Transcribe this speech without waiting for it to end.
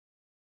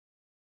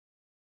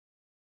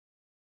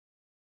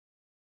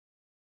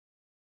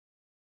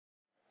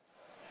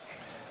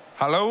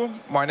Hello,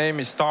 my name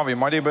is Taavi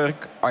Madiberk.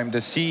 I'm the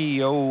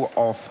CEO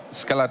of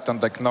Skeleton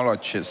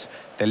Technologies,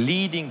 the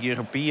leading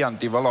European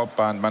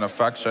developer and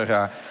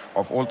manufacturer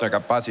of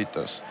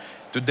ultracapacitors.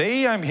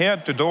 Today I'm here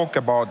to talk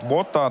about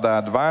what are the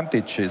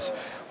advantages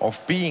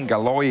of being a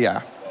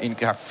lawyer in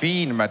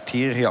graphene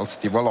materials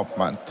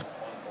development.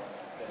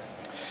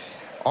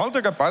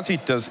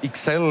 Ultracapacitors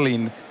excel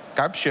in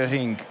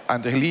capturing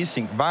and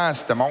releasing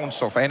vast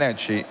amounts of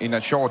energy in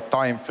a short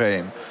time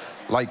frame,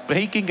 like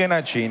breaking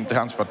energy in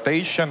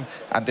transportation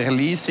and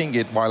releasing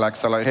it while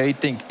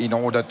accelerating in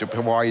order to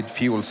provide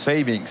fuel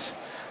savings.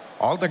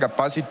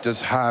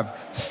 Ultracapacitors have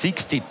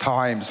 60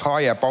 times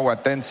higher power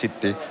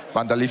density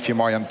than the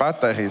lithium-ion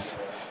batteries.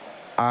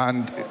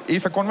 And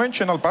if a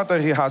conventional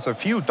battery has a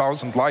few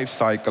thousand life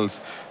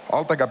cycles,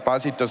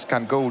 ultracapacitors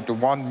can go to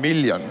 1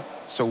 million,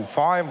 so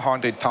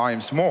 500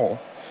 times more,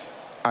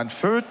 and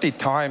 30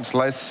 times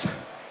less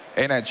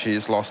energy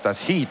is lost as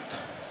heat.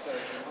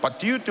 But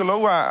due to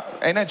lower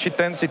energy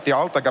density,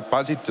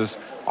 ultracapacitors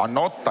are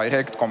not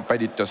direct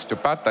competitors to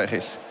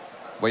batteries.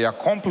 They are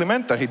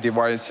complementary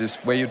devices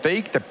where you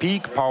take the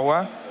peak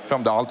power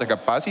from the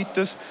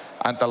ultracapacitors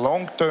and the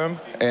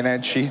long-term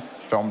energy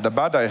from the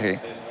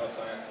battery.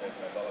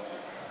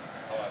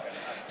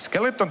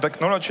 Skeleton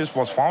Technologies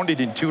was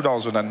founded in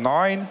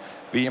 2009.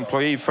 We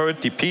employ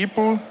 30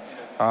 people.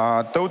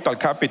 Total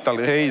capital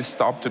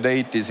raised up to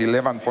date is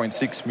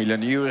 11.6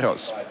 million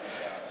euros.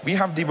 We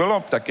have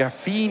developed a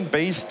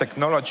graphene-based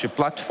technology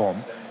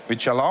platform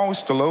which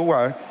allows to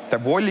lower the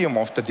volume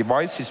of the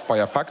devices by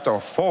a factor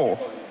of 4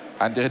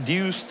 and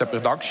reduce the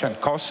production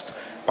cost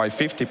by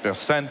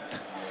 50%.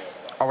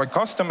 Our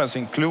customers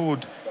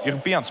include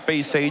European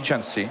Space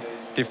Agency,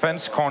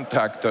 defense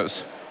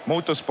contractors,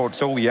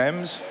 motorsports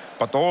OEMs,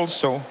 but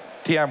also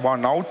Tier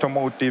 1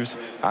 automotives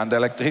and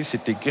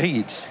electricity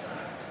grids.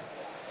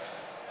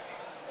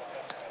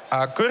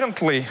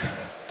 Currently,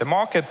 the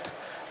market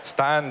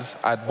stands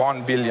at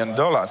 $1 billion.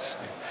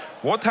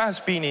 What has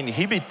been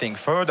inhibiting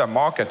further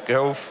market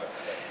growth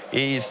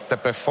is the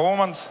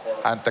performance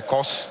and the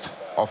cost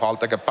of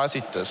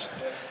ultracapacitors.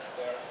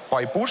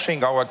 By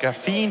pushing our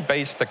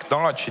graphene-based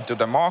technology to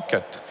the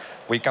market,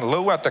 we can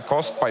lower the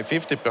cost by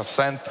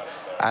 50%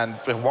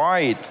 and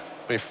provide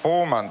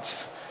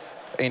performance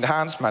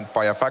enhancement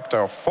by a factor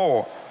of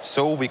 4,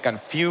 so we can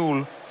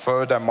fuel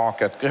further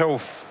market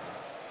growth.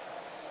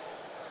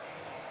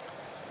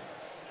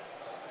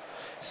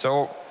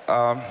 So,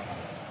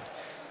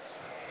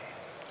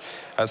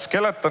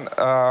 Skeleton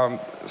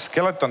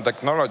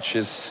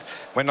Technologies,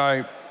 when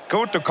I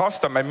go to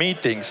customer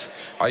meetings,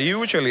 I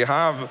usually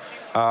have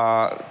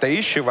the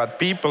issue that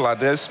people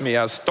address me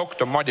as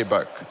Dr.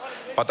 Madiberk.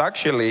 But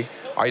actually,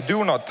 I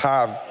do not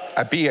have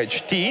a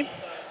PhD.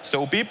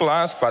 So people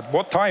ask, but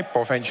what type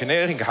of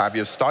engineering have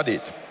you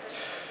studied?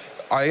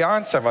 I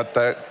answer that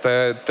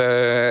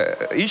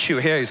the issue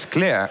here is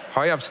clear.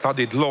 I have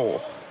studied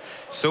law.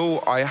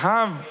 So I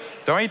have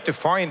tried to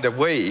find a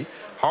way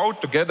how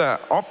to get an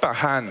upper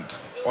hand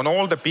on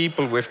all the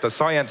people with the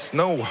science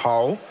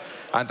know-how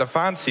and the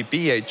fancy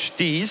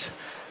PhDs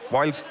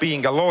whilst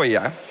being a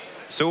lawyer.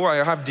 So I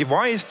have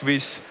devised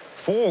these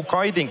 4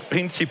 guiding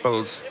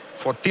principles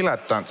for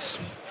dilettantes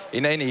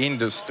in any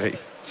industry.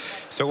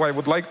 So I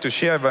would like to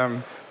share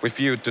them with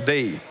you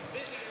today.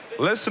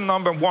 Lesson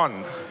number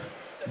 1,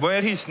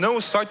 there is no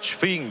such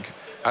thing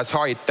as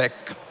high tech.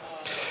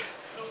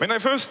 When I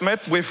first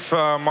met with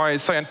my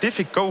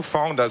scientific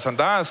co-founders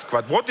and asked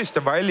what is the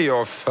value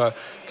of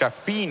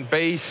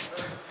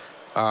graphene-based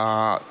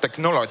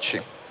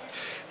technology,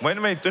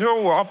 when we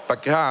draw up a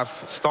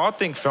graph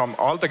starting from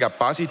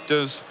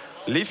ultracapacitors,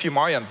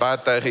 lithium-ion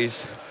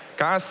batteries,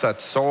 gas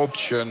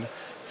adsorption,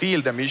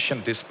 field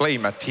emission display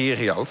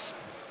materials,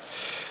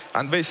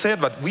 and they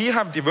said that we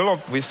have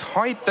developed this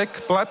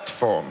high-tech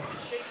platform,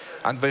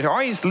 and their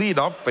eyes lit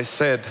up, they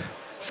said,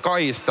 sky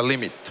is the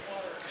limit.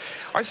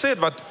 I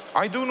said that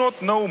I do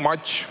not know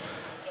much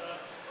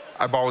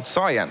about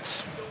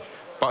science,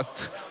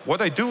 but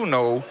what I do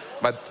know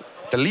that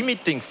the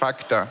limiting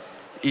factor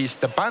is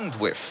the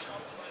bandwidth.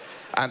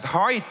 And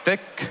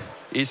high-tech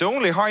is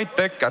only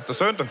high-tech at a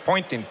certain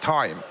point in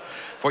time.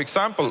 For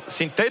example,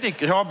 synthetic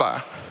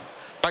rubber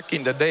back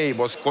in the day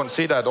was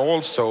considered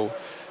also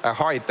a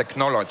high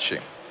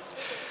technology.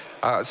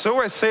 So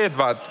I said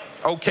that,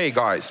 okay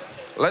guys,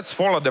 let's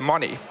follow the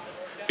money,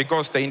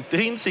 because the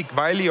intrinsic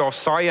value of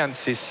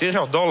science is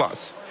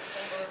 $0.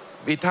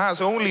 It has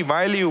only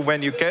value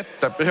when you get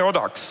the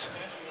products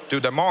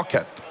to the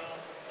market.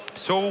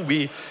 So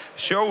we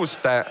chose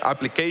the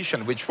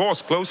application which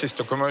was closest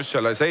to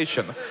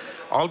commercialization,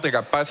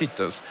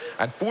 ultracapacitors,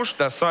 and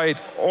pushed aside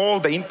all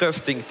the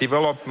interesting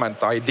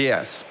development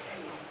ideas.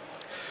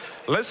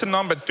 Lesson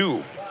number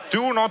 2,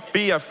 do not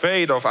be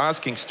afraid of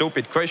asking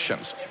stupid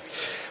questions.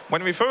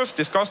 When we first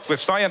discussed with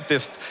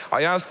scientists,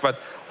 I asked that,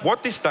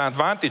 what is the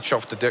advantage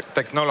of the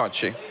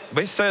technology?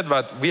 They said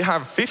that we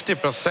have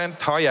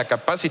 50% higher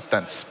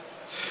capacitance.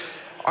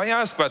 I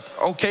asked that,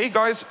 okay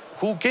guys,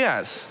 who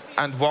cares?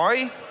 And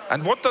why?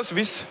 And what does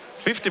this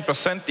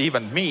 50%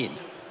 even mean?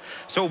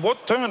 So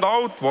what turned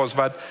out was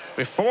that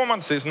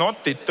performance is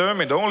not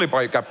determined only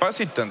by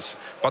capacitance,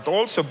 but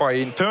also by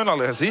internal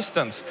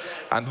resistance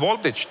and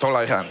voltage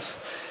tolerance.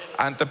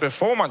 And the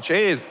performance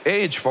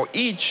age for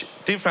each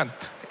different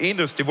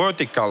industry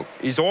vertical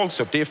is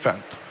also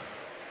different.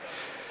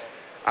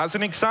 As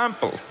an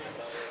example,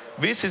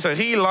 this is a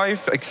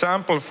real-life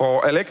example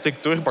for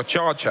electric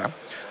turbocharger.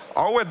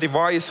 Our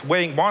device,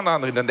 weighing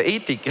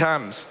 180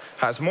 grams,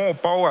 has more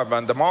power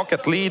than the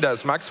market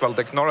leader's Maxwell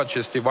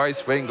Technologies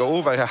device, weighing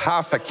over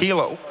half a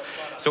kilo.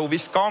 So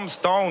this comes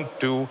down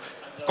to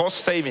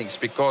cost savings,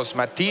 because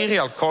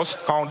material costs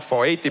count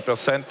for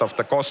 80% of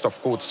the cost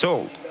of goods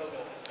sold.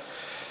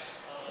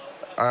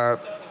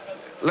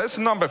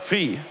 Lesson number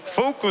 3,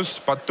 focus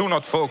but do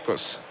not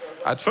focus.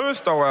 At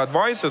first, our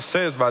advisor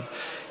says that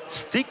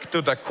stick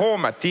to the core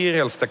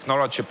materials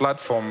technology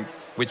platform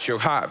which you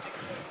have.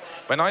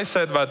 When I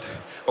said that,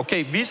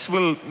 okay, this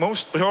will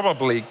most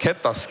probably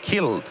get us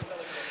killed,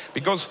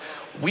 because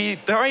we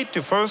tried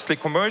to firstly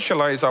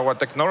commercialize our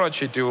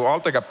technology to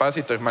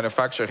ultracapacitor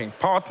manufacturing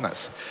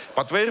partners,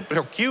 but their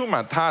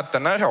procurement had the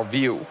narrow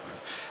view.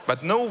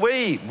 But no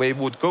way we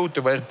would go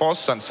to their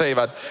boss and say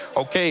that,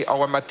 okay,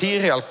 our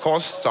material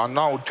costs are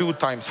now 2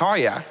 times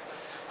higher,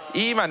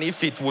 even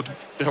if it would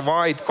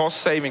provide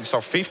cost savings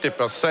of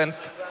 50%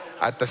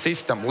 at the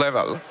system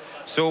level.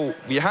 So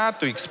we had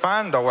to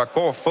expand our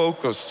core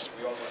focus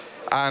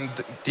and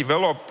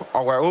develop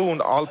our own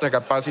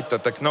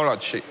ultracapacitor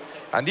technology.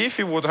 And if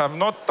you would have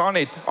not done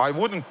it, I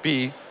wouldn't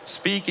be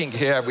speaking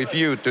here with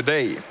you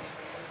today.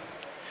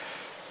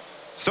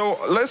 So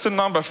lesson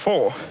number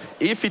 4,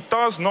 if it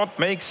does not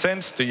make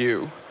sense to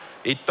you,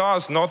 it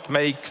does not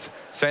make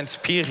sense,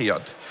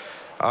 period.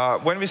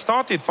 When we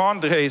started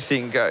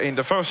fundraising in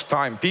the first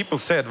time, people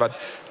said that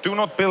do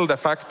not build a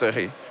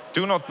factory,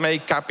 do not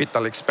make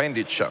capital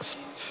expenditures.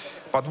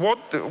 But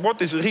what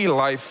is real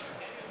life?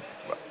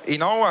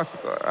 In our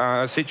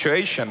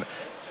situation,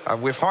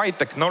 with high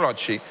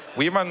technology,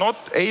 we were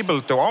not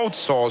able to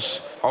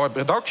outsource our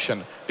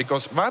production,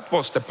 because that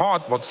was the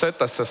part what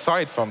set us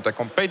aside from the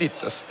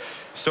competitors.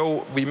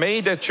 So we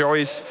made a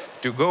choice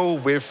to go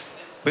with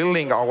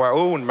building our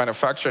own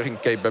manufacturing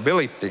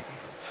capability.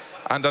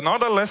 And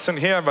another lesson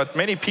here that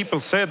many people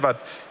said that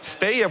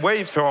stay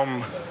away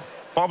from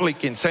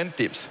public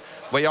incentives.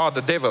 They are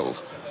the devil.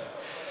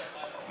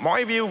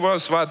 My view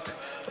was that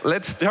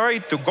let's try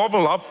to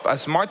gobble up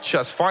as much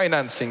as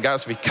financing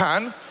as we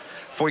can.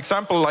 For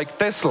example, like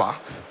Tesla.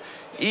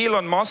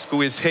 Elon Musk,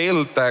 who is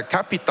hailed the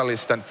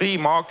capitalist and free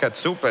market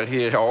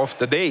superhero of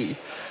the day,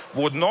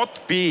 would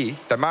not be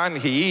the man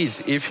he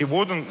is if he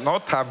would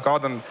not have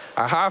gotten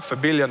a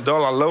 $500 million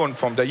loan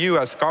from the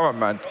US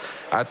government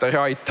at the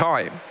right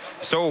time.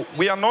 So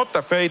we are not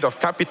afraid of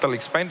capital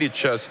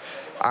expenditures,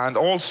 and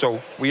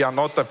also we are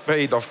not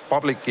afraid of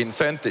public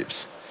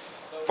incentives.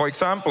 For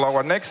example,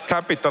 our next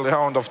capital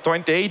round of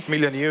 28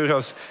 million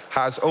euros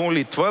has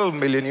only 12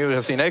 million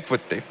euros in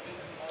equity.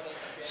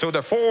 So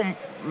the 4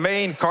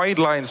 main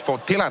guidelines for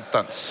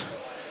dilettantes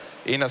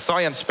in a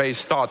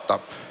science-based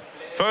startup.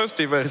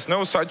 Firstly, there is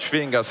no such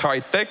thing as high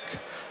tech.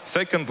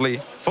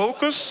 Secondly,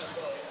 focus,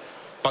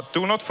 but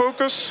do not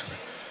focus.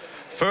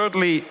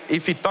 Thirdly,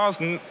 if it does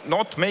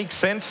not make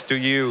sense to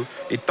you,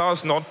 it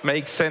does not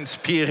make sense,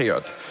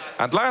 period.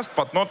 And last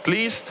but not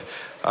least,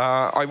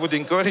 I would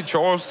encourage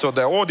also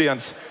the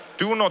audience,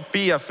 do not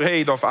be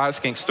afraid of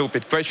asking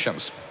stupid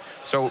questions.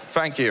 So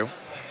thank you.